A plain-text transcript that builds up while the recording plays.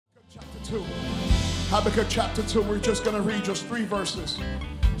2. Habakkuk chapter 2. We're just going to read just 3 verses.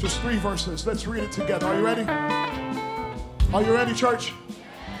 Just 3 verses. Let's read it together. Are you ready? Are you ready, church?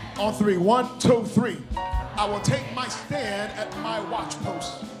 On 3. 1, 2, 3. I will take my stand at my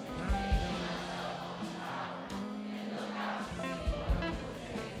watchpost.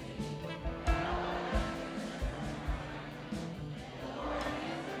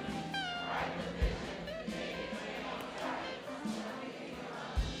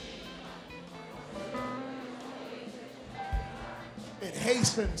 It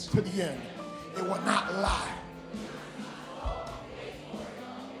hastens to the end. It will not lie.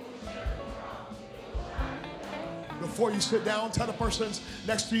 Before you sit down, tell the person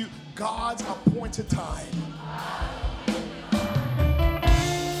next to you, God's appointed time.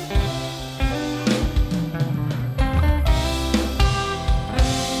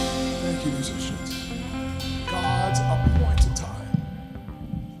 Thank you, musicians. God's appointed time.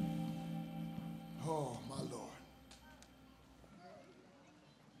 Oh, my Lord.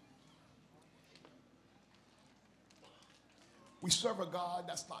 We serve a God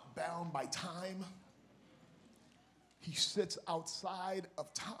that's not bound by time. He sits outside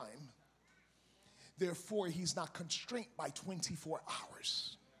of time. Therefore, he's not constrained by 24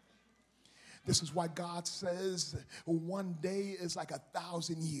 hours. This is why God says one day is like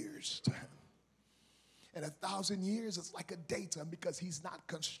 1,000 years to him. And 1,000 years is like a day to him because he's not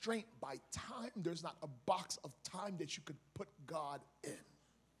constrained by time. There's not a box of time that you could put God in.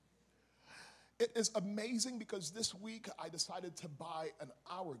 It is amazing because this week I decided to buy an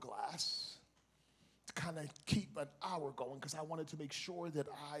hourglass to kind of keep an hour going because I wanted to make sure that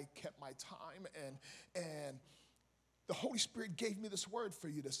I kept my time. And the Holy Spirit gave me this word for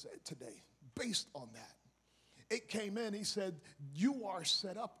you to say today based on that. It came in, he said, you are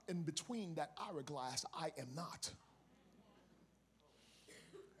set up in between that hourglass. I am not.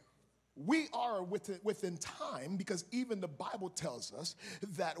 We are within time because even the Bible tells us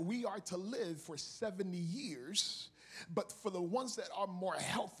that we are to live for 70 years. But for the ones that are more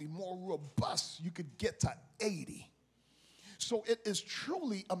healthy, more robust, you could get to 80. So it is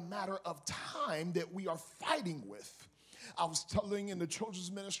truly a matter of time that we are fighting with. I was telling in the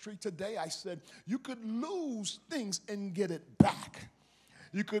children's ministry today, I said, you could lose things and get it back.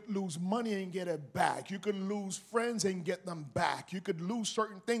 You could lose money and get it back. You could lose friends and get them back. You could lose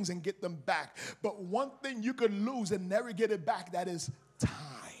certain things and get them back. But one thing you could lose and never get it back, that is time.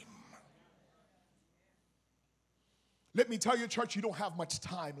 Let me tell you, church, you don't have much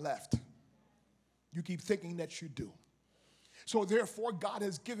time left. You keep thinking that you do. So therefore, God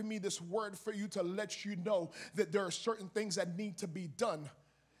has given me this word for you to let you know that there are certain things that need to be done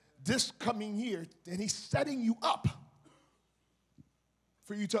this coming year, and he's setting you up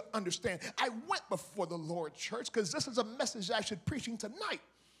for you to understand. I went before the Lord, church, because this is a message I should be preaching tonight,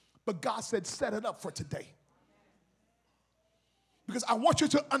 but God said set it up for today. Because I want you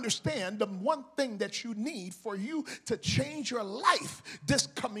to understand the one thing that you need for you to change your life this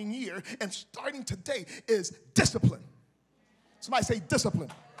coming year and starting today is discipline. Somebody say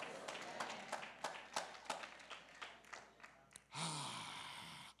discipline.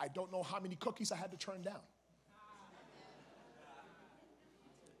 I don't know how many cookies I had to turn down.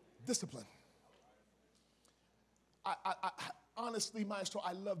 Discipline. I honestly, Maestro,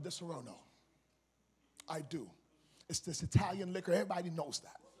 I love this Disaronno. I do. It's this Italian liquor. Everybody knows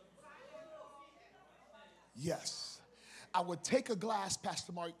that. Yes. I would take a glass,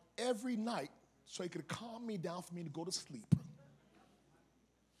 Pastor Mark, every night so he could calm me down for me to go to sleep.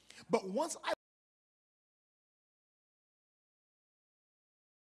 But once I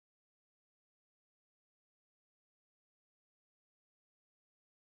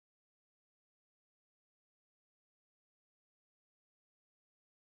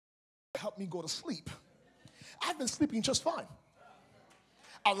help me go to sleep, I've been sleeping just fine.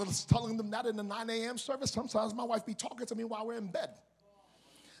 I was telling them that in the 9 a.m. service. Sometimes my wife be talking to me while we're in bed.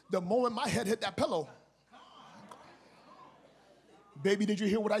 The moment my head hit that pillow, baby, did you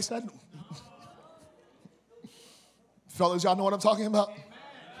hear what I said? Fellas, y'all know what I'm talking about?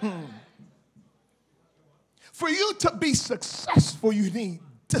 For you to be successful, you need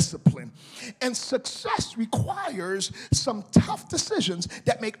discipline. And success requires some tough decisions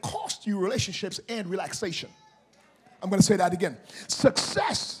that may cost you relationships and relaxation. I'm going to say that again.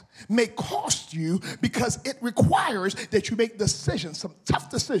 Success may cost you because it requires that you make decisions, some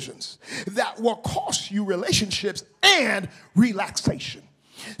tough decisions that will cost you relationships and relaxation.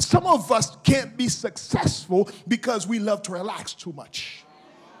 Some of us can't be successful because we love to relax too much.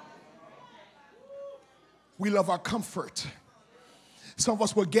 We love our comfort. Some of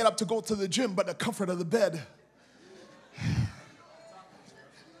us will get up to go to the gym, but the comfort of the bed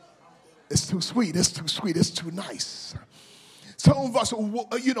It's too sweet, it's too sweet, it's too nice. Some of us,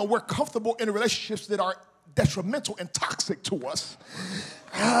 we're comfortable in relationships that are detrimental and toxic to us.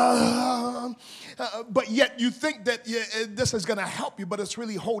 But yet you think that this is going to help you, but it's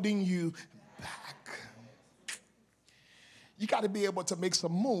really holding you back. You got to be able to make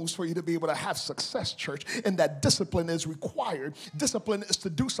some moves for you to be able to have success, church, and that discipline is required. Discipline is to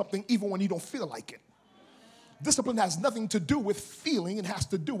do something even when you don't feel like it. Discipline has nothing to do with feeling. It has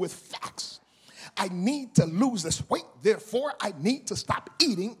to do with facts. I need to lose this weight, therefore I need to stop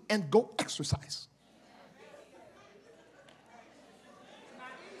eating and go exercise.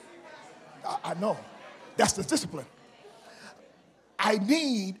 I know. That's the discipline. I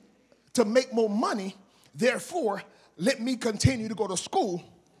need to make more money, therefore let me continue to go to school.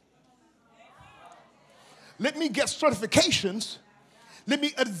 Let me get certifications. Let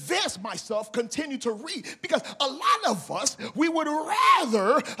me advance myself, continue to read. Because a lot of us, we would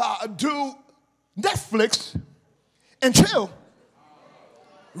rather do Netflix and chill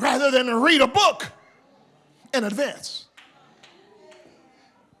rather than read a book and advance.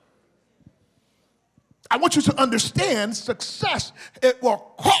 I want you to understand success, it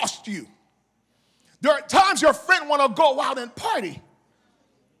will cost you. There are times your friend want to go out and party.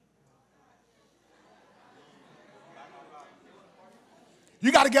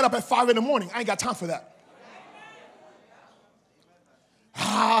 You got to get up at 5 in the morning. I ain't got time for that.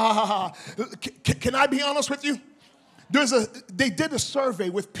 Can I be honest with you? They did a survey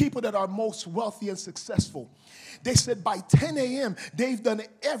with people that are most wealthy and successful. They said by 10 a.m. they've done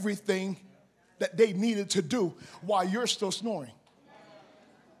everything that they needed to do while you're still snoring.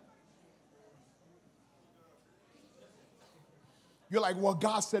 You're like, well,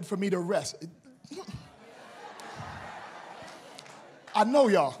 God said for me to rest. I know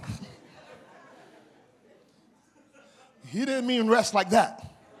y'all. He didn't mean rest like that.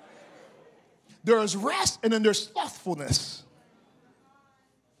 There is rest and then there's slothfulness.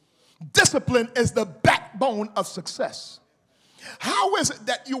 Discipline is the backbone of success. How is it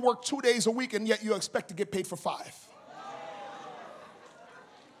that you work 2 days a week and yet you expect to get paid for 5?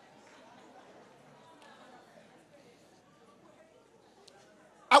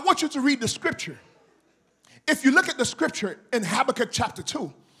 I want you to read the scripture. If you look at the scripture in Habakkuk chapter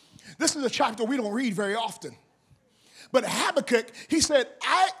 2, this is a chapter we don't read very often. But Habakkuk, he said,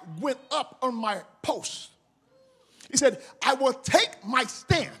 I went up on my post. He said, I will take my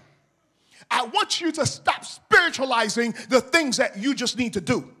stand. I want you to stop spiritualizing the things that you just need to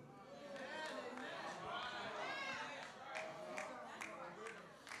do.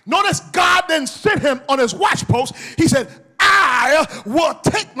 Notice God didn't sit him on his watch post. He said, I will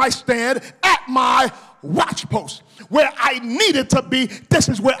take my stand at my watch post. Where I needed to be, this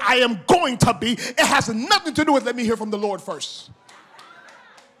is where I am going to be. It has nothing to do with let me hear from the Lord first.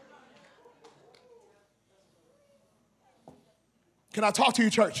 Can I talk to you,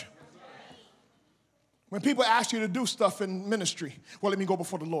 church? When people ask you to do stuff in ministry, well, let me go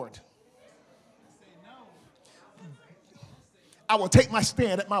before the Lord. I will take my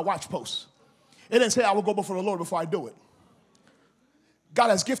stand at my watch post. It didn't say I will go before the Lord before I do it. God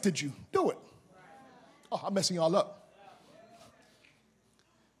has gifted you. Do it. Oh, I'm messing y'all up.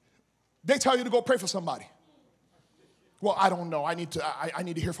 They tell you to go pray for somebody. Well, I don't know. I need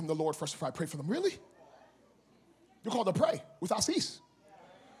to hear from the Lord first before I pray for them. Really? You're called to pray without cease.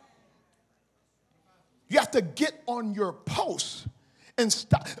 You have to get on your post and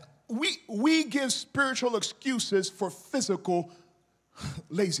stop. We give spiritual excuses for physical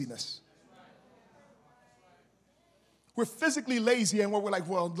laziness. We're physically lazy and we're like,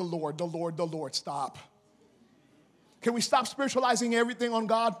 well, the Lord, stop. Can we stop spiritualizing everything on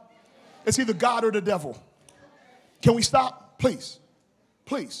God? It's either God or the devil. Can we stop? Please.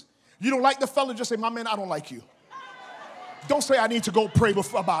 Please. You don't like the fella, just say, my man, I don't like you. Don't say I need to go pray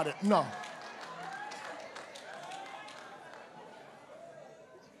about it. No.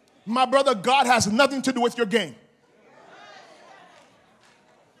 My brother, God has nothing to do with your game.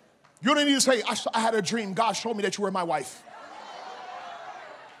 You don't need to say, I had a dream. God showed me that you were my wife.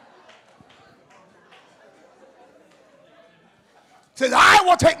 Says, I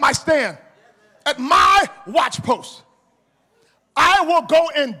will take my stand at my watch post. I will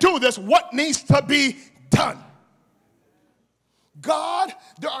go and do this, what needs to be done. God,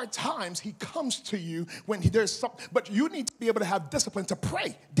 there are times he comes to you when there's something, but you need to be able to have discipline to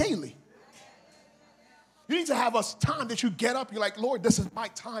pray daily. You need to have a time that you get up, you're like, Lord, this is my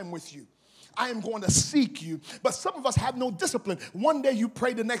time with you. I am going to seek you. But some of us have no discipline. One day you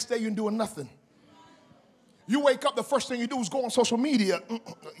pray, the next day you're doing nothing. You wake up, the first thing you do is go on social media.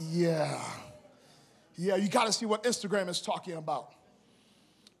 Yeah, you got to see what Instagram is talking about.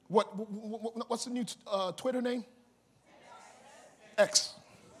 What's the new Twitter name? X.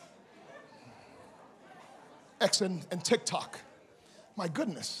 X and TikTok. My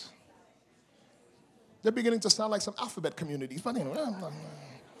goodness. They're beginning to sound like some alphabet communities. But anyway,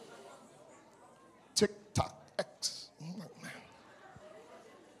 TikTok, X.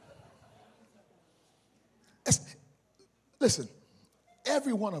 Listen,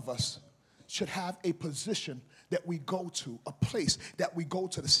 every one of us should have a position that we go to, a place that we go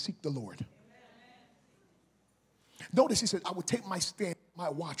to seek the Lord. Notice he said, I would take my stand, my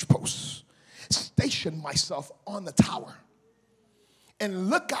watch post, station myself on the tower,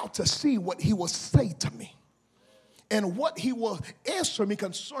 and look out to see what he will say to me and what he will answer me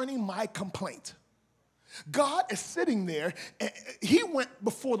concerning my complaint. God is sitting there, and he went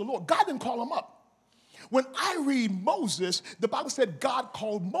before the Lord. God didn't call him up. When I read Moses, the Bible said God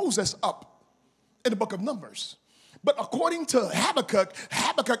called Moses up in the book of Numbers. But according to Habakkuk,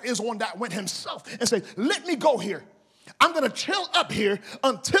 Habakkuk is one that went himself and said, let me go here. I'm going to chill up here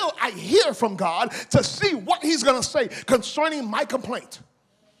until I hear from God to see what he's going to say concerning my complaint.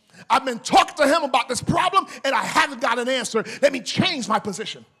 I've been talking to him about this problem and I haven't got an answer. Let me change my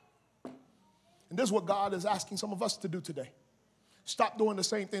position. And this is what God is asking some of us to do today. Stop doing the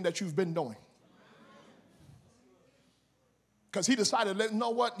same thing that you've been doing. Because he decided, you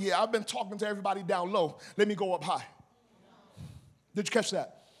know what? Yeah, I've been talking to everybody down low. Let me go up high. Did you catch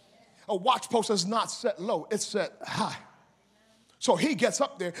that? A watch post is not set low. It's set high. So he gets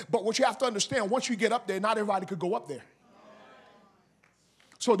up there. But what you have to understand, once you get up there, not everybody could go up there.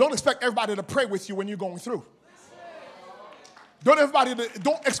 So don't expect everybody to pray with you when you're going through.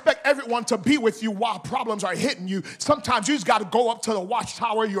 Don't expect everyone to be with you while problems are hitting you. Sometimes you just got to go up to the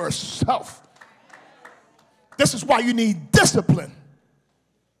watchtower yourself. This is why you need discipline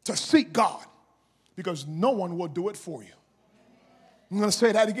to seek God, because no one will do it for you. I'm going to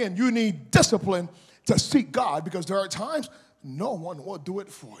say that again. You need discipline to seek God, because there are times no one will do it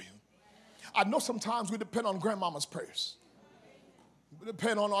for you. I know sometimes we depend on grandmama's prayers. We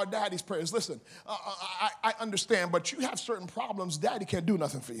depend on our daddy's prayers. Listen, I understand, but you have certain problems. Daddy can't do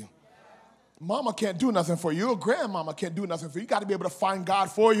nothing for you. Mama can't do nothing for you. Or grandmama can't do nothing for you. You got to be able to find God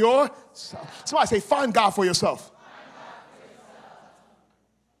for yourself. Somebody say, find God for yourself.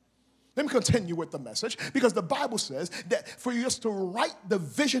 Let me continue with the message, because the Bible says that for us to write the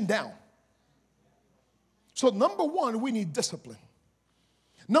vision down. So number one, we need discipline.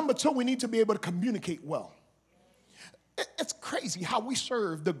 Number two, we need to be able to communicate well. It's crazy how we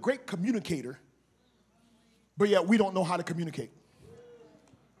serve the great communicator, but yet we don't know how to communicate.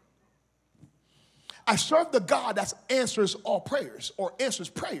 I serve the God that answers all prayers, or answers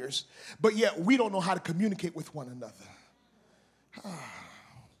prayers, but yet we don't know how to communicate with one another.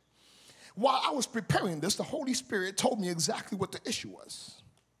 While I was preparing this, the Holy Spirit told me exactly what the issue was.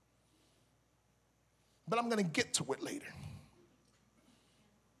 But I'm going to get to it later.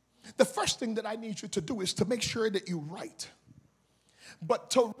 The first thing that I need you to do is to make sure that you write.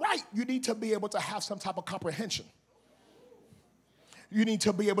 But to write, you need to be able to have some type of comprehension. You need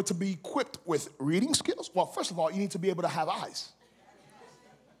to be able to be equipped with reading skills. Well, first of all, you need to be able to have eyes.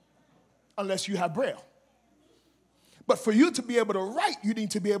 Unless you have Braille. But for you to be able to write, you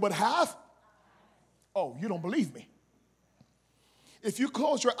need to be able to have. Oh, you don't believe me. If you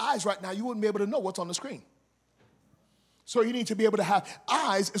close your eyes right now, you wouldn't be able to know what's on the screen. So you need to be able to have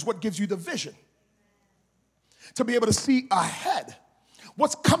eyes is what gives you the vision. To be able to see ahead.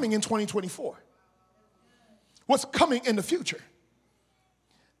 What's coming in 2024. What's coming in the future.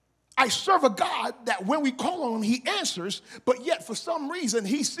 I serve a God that when we call on him, he answers, but yet for some reason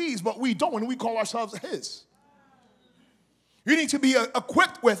he sees, but we don't, and we call ourselves his. You need to be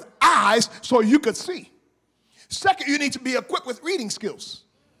equipped with eyes so you could see. Second, you need to be equipped with reading skills.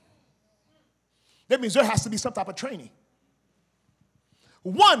 That means there has to be some type of training.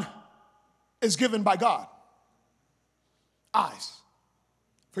 One is given by God. Eyes,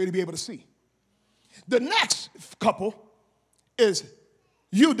 for you to be able to see. The next couple is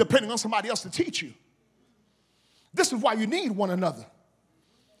you depending on somebody else to teach you. This is why you need one another.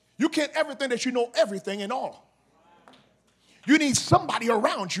 You can't ever think that you know everything and all. You need somebody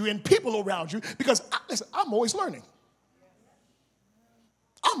around you and people around you, because, listen, I'm always learning.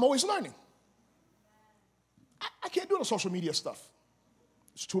 I'm always learning. I can't do the social media stuff.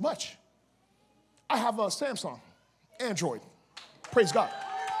 It's too much. I have a Samsung, Android. Praise God.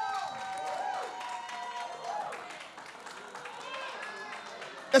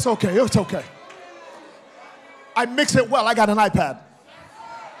 It's okay. It's okay. I mix it well. I got an iPad.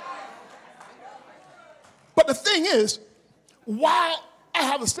 But the thing is, while I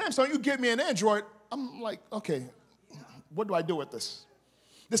have a Samsung, you give me an Android, I'm like, okay, what do I do with this?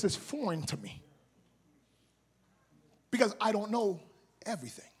 This is foreign to me because I don't know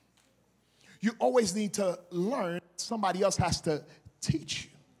everything. You always need to learn. Somebody else has to teach you.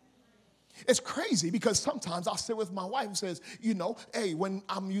 It's crazy because sometimes I'll sit with my wife and says, you know, hey, when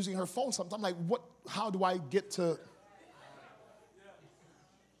I'm using her phone sometimes, I'm like, how do I get to?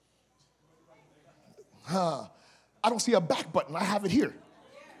 I don't see a back button. I have it here.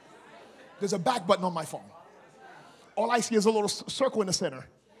 There's a back button on my phone. All I see is a little circle in the center.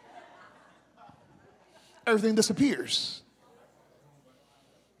 Everything disappears.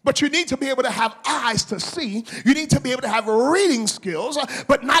 But you need to be able to have eyes to see. You need to be able to have reading skills.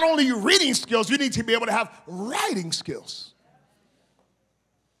 But not only reading skills, you need to be able to have writing skills.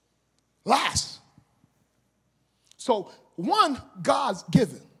 Last. So 1, God's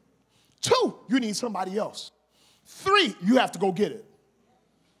given. 2, you need somebody else. 3, you have to go get it.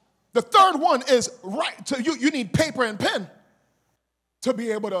 The third one is write. So you need paper and pen to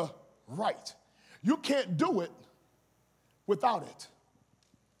be able to write. You can't do it without it.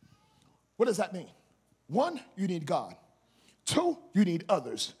 What does that mean? 1, you need God. 2, you need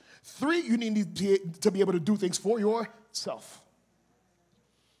others. 3, you need to be able to do things for yourself.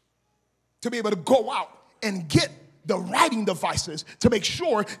 To be able to go out and get the writing devices to make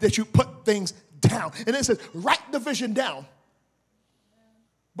sure that you put things down. And it says, write the vision down.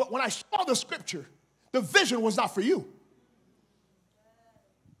 But when I saw the scripture, the vision was not for you.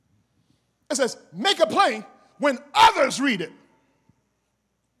 It says, make it plain when others read it.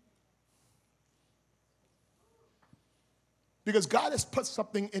 Because God has put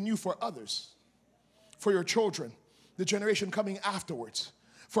something in you for others, for your children, the generation coming afterwards,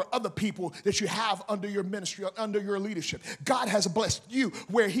 for other people that you have under your ministry, under your leadership. God has blessed you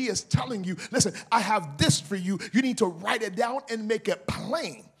where he is telling you, listen, I have this for you. You need to write it down and make it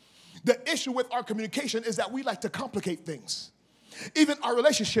plain. The issue with our communication is that we like to complicate things. Even our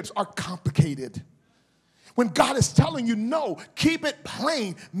relationships are complicated. When God is telling you, no, keep it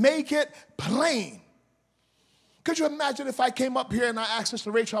plain, make it plain. Could you imagine if I came up here and I asked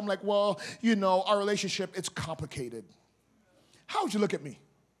Sister Rachel, I'm like, well, you know, our relationship, it's complicated. How would you look at me?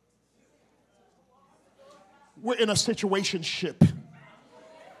 We're in a situationship.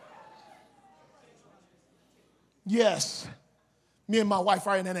 Yes. Me and my wife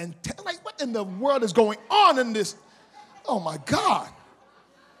are in an antenna. Like, what in the world is going on in this? Oh, my God.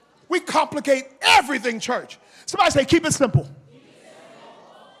 We complicate everything, church. Somebody say, keep it simple.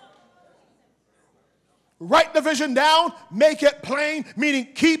 Write the vision down, make it plain, meaning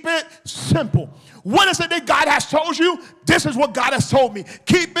keep it simple. What is it that God has told you? This is what God has told me.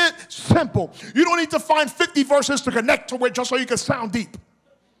 Keep it simple. You don't need to find 50 verses to connect to it just so you can sound deep.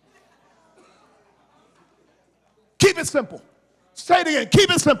 Keep it simple. Say it again. Keep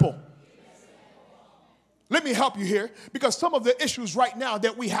it simple. Let me help you here, because some of the issues right now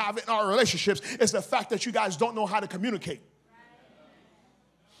that we have in our relationships is the fact that you guys don't know how to communicate.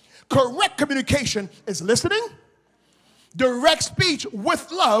 Correct communication is listening, direct speech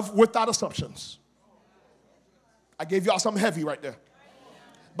with love, without assumptions. I gave y'all something heavy right there.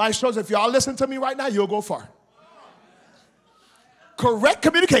 My shows, if y'all listen to me right now, you'll go far. Correct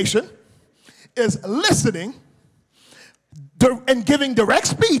communication is listening and giving direct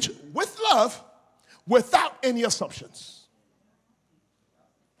speech with love, without any assumptions.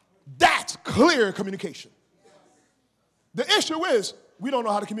 That's clear communication. The issue is, we don't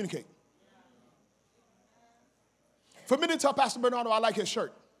know how to communicate. For me to tell Pastor Bernardo I like his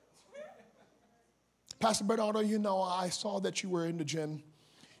shirt. Pastor Bernardo, you know, I saw that you were in the gym.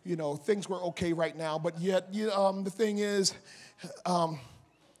 You know, things were okay right now, but yet, the thing is,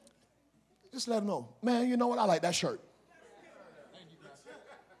 just let him know. Man, you know what? I like that shirt.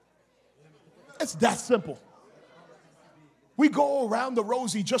 It's that simple. We go around the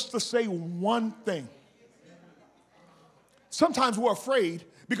rosy just to say one thing. Sometimes we're afraid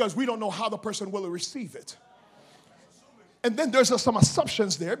because we don't know how the person will receive it. And then there's some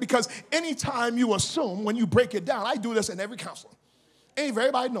assumptions there, because anytime you assume, when you break it down, I do this in every counseling.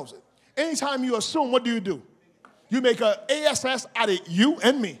 Everybody knows it. Anytime you assume, what do? You make an ASS out of you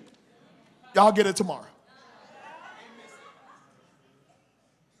and me. Y'all get it tomorrow.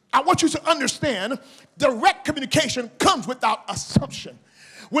 I want you to understand, direct communication comes without assumption.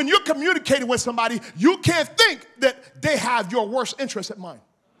 When you're communicating with somebody, you can't think that they have your worst interest at mind.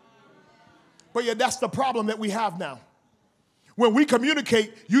 But yeah, that's the problem that we have now. When we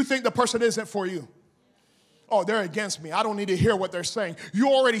communicate, you think the person isn't for you. Oh, they're against me. I don't need to hear what they're saying. You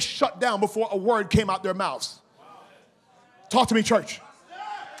already shut down before a word came out their mouths. Talk to me, church.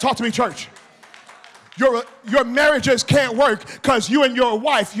 Talk to me, church. Your marriages can't work because you and your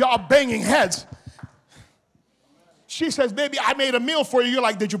wife, y'all banging heads. She says, baby, I made a meal for you. You're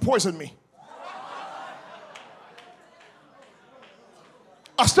like, did you poison me?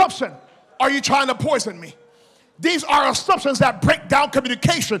 Assumption. Are you trying to poison me? These are assumptions that break down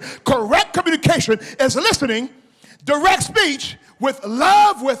communication. Correct communication is listening, direct speech with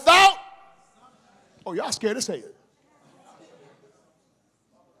love without. Oh, y'all scared to say it.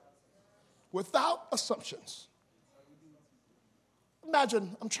 Without assumptions.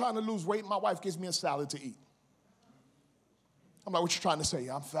 Imagine I'm trying to lose weight. My wife gives me a salad to eat. I'm like, what you trying to say?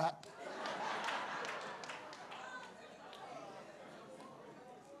 I'm fat.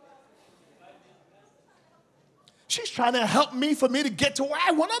 She's trying to help me for me to get to where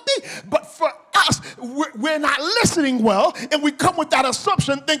I want to be. But for us, we're not listening well, and we come with that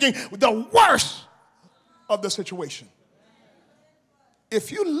assumption thinking the worst of the situation.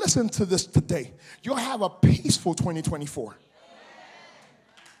 If you listen to this today, you'll have a peaceful 2024.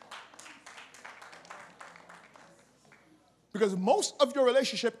 Because most of your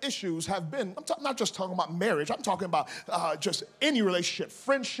relationship issues have been, I'm not just talking about marriage, I'm talking about just any relationship,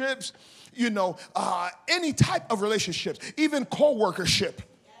 friendships, any type of relationships, even co-workership,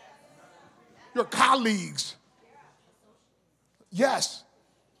 your colleagues. Yes,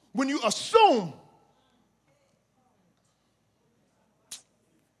 when you assume,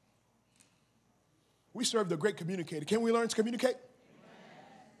 we serve the great communicator. Can we learn to communicate?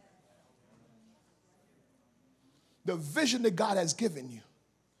 The vision that God has given you,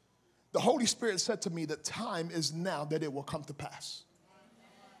 the Holy Spirit said to me, the time is now that it will come to pass.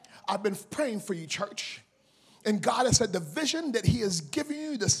 I've been praying for you, church, and God has said the vision that he has given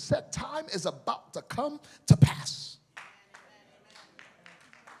you, the set time is about to come to pass.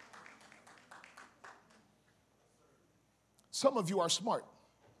 Some of you are smart.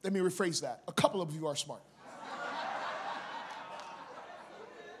 Let me rephrase that. A couple of you are smart.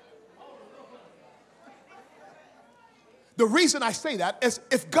 The reason I say that is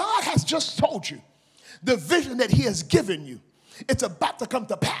if God has just told you the vision that he has given you, it's about to come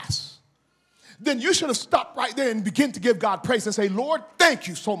to pass, then you should have stopped right there and begin to give God praise and say, Lord, thank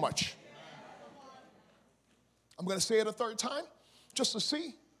you so much. I'm going to say it a third time just to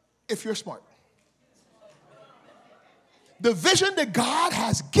see if you're smart. The vision that God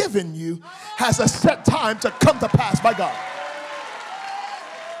has given you has a set time to come to pass by God.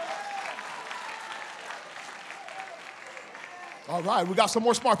 All right, we got some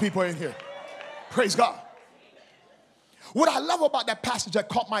more smart people in here. Praise God. What I love about that passage that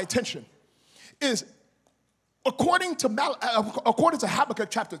caught my attention is according to Habakkuk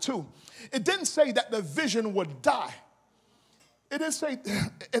chapter 2, it didn't say that the vision would die. It didn't say,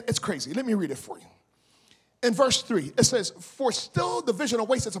 it's crazy. Let me read it for you. In verse 3, it says, for still the vision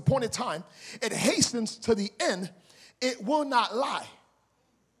awaits its appointed time. It hastens to the end. It will not lie.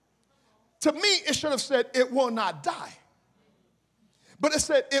 To me, it should have said, it will not die. But it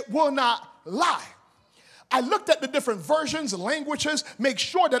said, it will not lie. I looked at the different versions, languages, make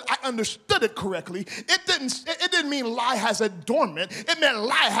sure that I understood it correctly. It didn't mean lie as a dormant. It meant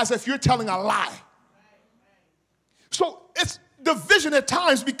lie as if you're telling a lie. So it's the vision at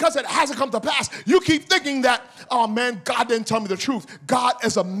times, because it hasn't come to pass, you keep thinking that, oh man, God didn't tell me the truth. God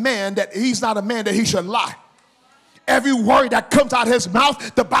is a man that he's not a man that he should lie. Every word that comes out of his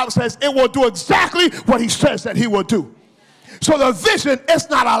mouth, the Bible says it will do exactly what he says that he will do. So the vision is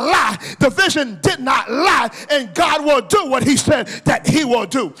not a lie. The vision did not lie, and God will do what he said that he will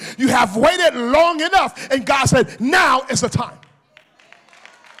do. You have waited long enough, and God said, now is the time.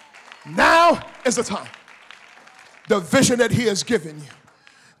 Now is the time. The vision that he has given you,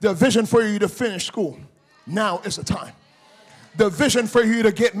 the vision for you to finish school, now is the time. The vision for you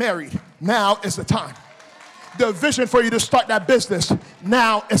to get married, now is the time. The vision for you to start that business,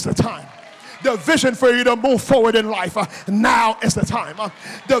 now is the time. The vision for you to move forward in life, now is the time.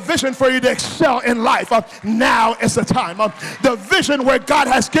 The vision for you to excel in life, now is the time. The vision where God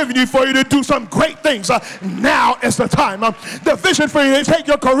has given you for you to do some great things, now is the time. The vision for you to take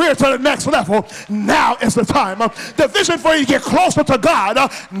your career to the next level, now is the time. The vision for you to get closer to God,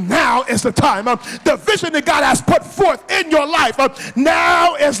 now is the time. The vision that God has put forth in your life,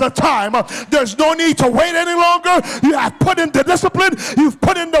 now is the time. There's no need to wait any longer. You have put in the discipline, you've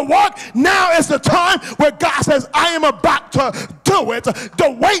put in the work. Now is the time where God says, I am about to do it.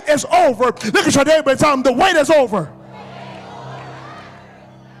 The wait is over. Look at your neighbor and tell him, the wait is over.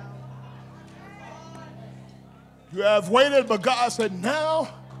 You have waited, but God said, now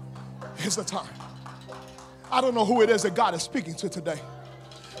is the time. I don't know who it is that God is speaking to today,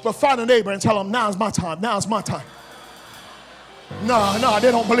 but find a neighbor and tell them, now is my time. Now is my time. No,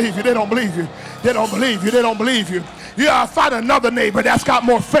 they don't believe you. They don't believe you. They don't believe you. They don't believe you. You gotta find another neighbor that's got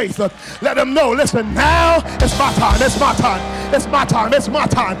more faith. Let them know, listen, now it's my time, it's my time, it's my time, it's my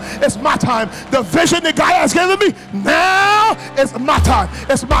time, it's my time. The vision that God has given me, now it's my time,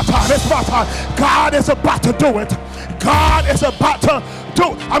 it's my time, it's my time. God is about to do it. God is about to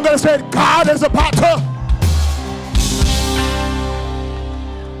do it. I'm gonna say it, God is about to.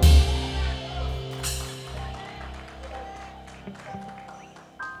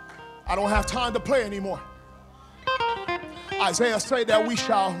 I don't have time to play anymore. Isaiah said that we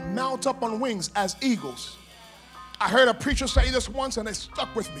shall mount up on wings as eagles. I heard a preacher say this once and it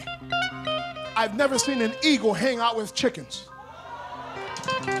stuck with me. I've never seen an eagle hang out with chickens.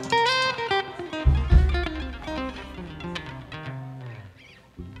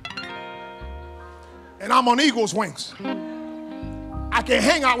 And I'm on eagle's wings. I can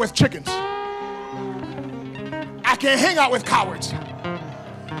hang out with chickens. I can hang out with cowards.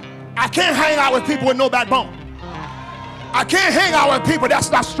 I can't hang out with people with no backbone. I can't hang out with people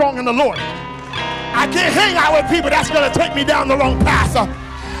that's not strong in the Lord. I can't hang out with people that's going to take me down the wrong path.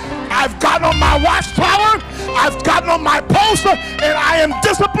 I've gotten on my watchtower, I've gotten on my post, and I am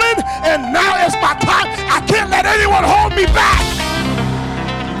disciplined, and now it's my time. I can't let anyone hold me back.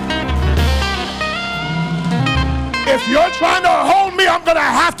 If you're trying to hold me, I'm going to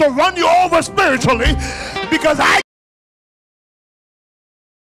have to run you over spiritually, because I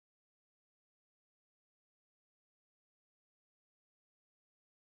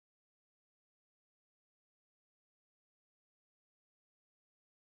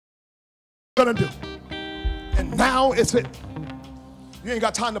gonna do. And now it's it. You ain't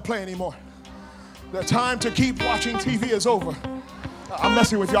got time to play anymore. The time to keep watching TV is over. I'm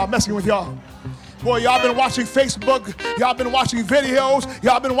messing with y'all, messing with y'all. Boy, y'all been watching Facebook, y'all been watching videos,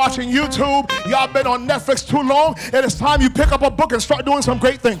 y'all been watching YouTube, y'all been on Netflix too long, and it's time you pick up a book and start doing some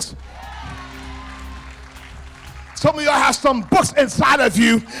great things. Some of y'all have some books inside of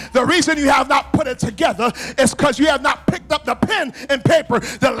you. The reason you have not put it together is because you have not picked up the pen and paper,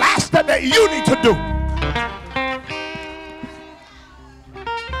 the last step that you need to do.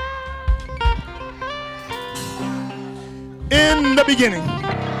 In the beginning,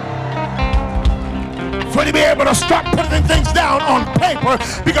 for you to be able to start putting things down on paper,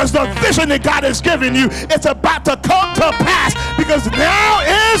 because the vision that God has given you, it's about to come to pass, because now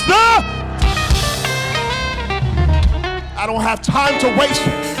is the I don't have time to waste.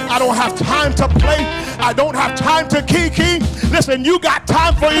 I don't have time to play. I don't have time to kiki. Listen, you got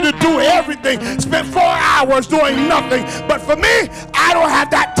time for you to do everything. Spend 4 hours doing nothing. But for me, I don't have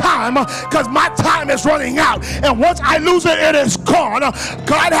that time, because my time is running out. And once I lose it, it is gone.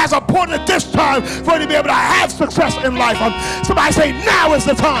 God has appointed this time for you to be able to have success in life. Somebody say, now is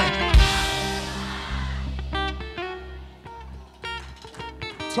the time.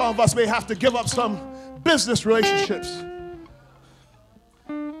 Some of us may have to give up some business relationships.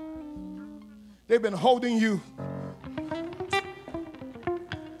 They've been holding you.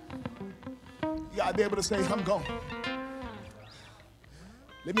 You gotta be able to say, I'm gone.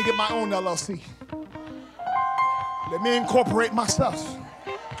 Let me get my own LLC. Let me incorporate myself.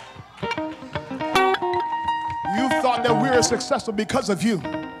 You thought that we were successful because of you,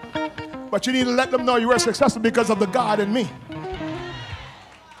 but you need to let them know you were successful because of the God in me.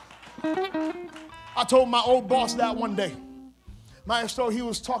 I told my old boss that one day. Maestro, he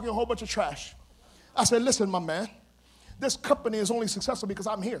was talking a whole bunch of trash. I said, listen, my man, this company is only successful because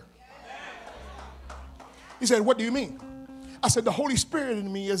I'm here. He said, what do you mean? I said, the Holy Spirit in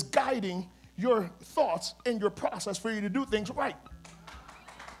me is guiding your thoughts and your process for you to do things right.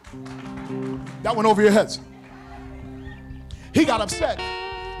 That went over your heads. He got upset.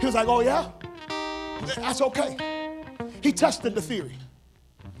 He was like, oh yeah? That's okay. He tested the theory.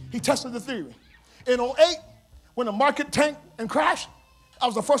 He tested the theory. In 2008, when the market tanked and crashed, I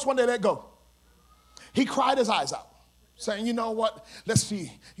was the first one to let go. He cried his eyes out, saying, you know what, let's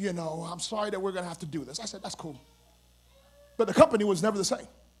see, I'm sorry that we're going to have to do this. I said, that's cool. But the company was never the same.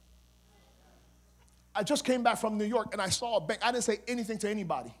 I just came back from New York, and I saw a bank. I didn't say anything to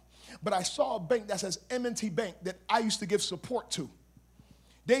anybody, but I saw a bank that says M&T Bank that I used to give support to.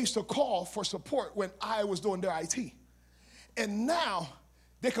 They used to call for support when I was doing their IT. And now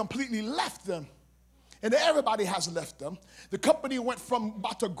they completely left them. And everybody has left them. The company went from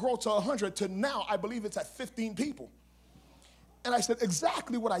about to grow to 100 to now, I believe it's at 15 people. And I said,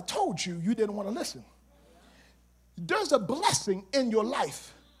 exactly what I told you, you didn't want to listen. There's a blessing in your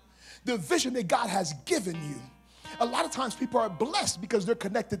life. The vision that God has given you. A lot of times people are blessed because they're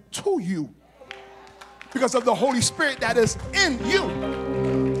connected to you. Because of the Holy Spirit that is in you.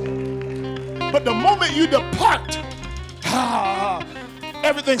 But the moment you depart,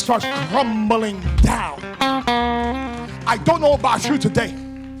 everything starts crumbling down. I don't know about you today,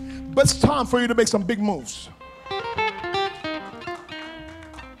 but it's time for you to make some big moves.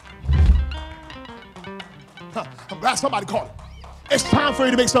 I'm glad somebody called it. It's time for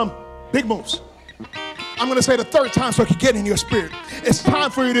you to make some big moves. I'm going to say the third time so it can get in your spirit. It's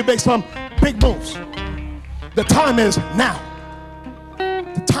time for you to make some big moves. The time is now.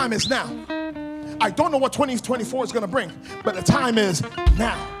 The time is now. I don't know what 2024 is going to bring, but the time is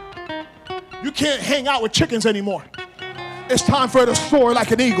now. You can't hang out with chickens anymore. It's time for you to soar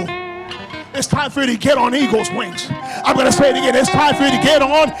like an eagle. It's time for you to get on eagle's wings. I'm going to say it again. It's time for you to get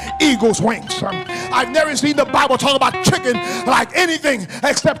on eagle's wings. I've never seen the Bible talk about chicken like anything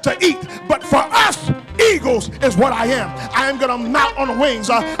except to eat. But for us, eagles is what I am. I am going to mount on wings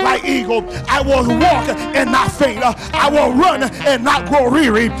like eagle. I will walk and not faint. I will run and not grow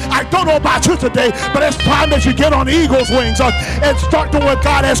weary. I don't know about you today, but it's time that you get on eagle's wings and start doing what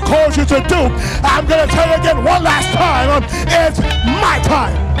God has called you to do. I'm going to tell you again one last time. It's my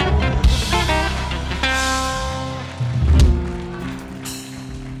time.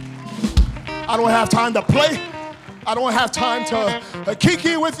 I don't have time to play. I don't have time to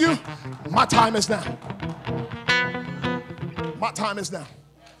kiki with you. My time is now. My time is now.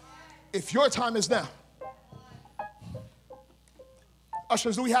 If your time is now.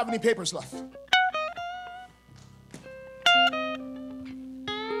 Ushers, do we have any papers left?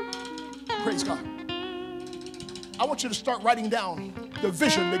 Praise God. I want you to start writing down the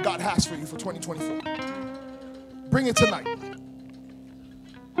vision that God has for you for 2024. Bring it tonight.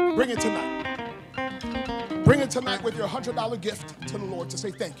 Bring it tonight. Bring it tonight with your $100 gift to the Lord to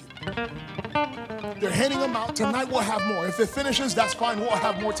say thank you. They're handing them out. Tonight we'll have more. If it finishes, that's fine. We'll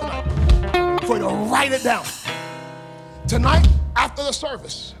have more tonight. For you to write it down. Tonight, after the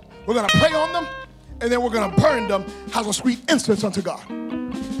service, we're going to pray on them, and then we're going to burn them as a sweet incense unto God.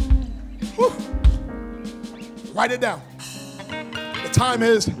 Whew. Write it down. The time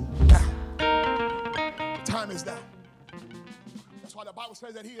is now. The time is now. That's why the Bible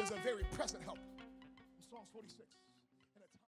says that he is a very present help. Psalms 46.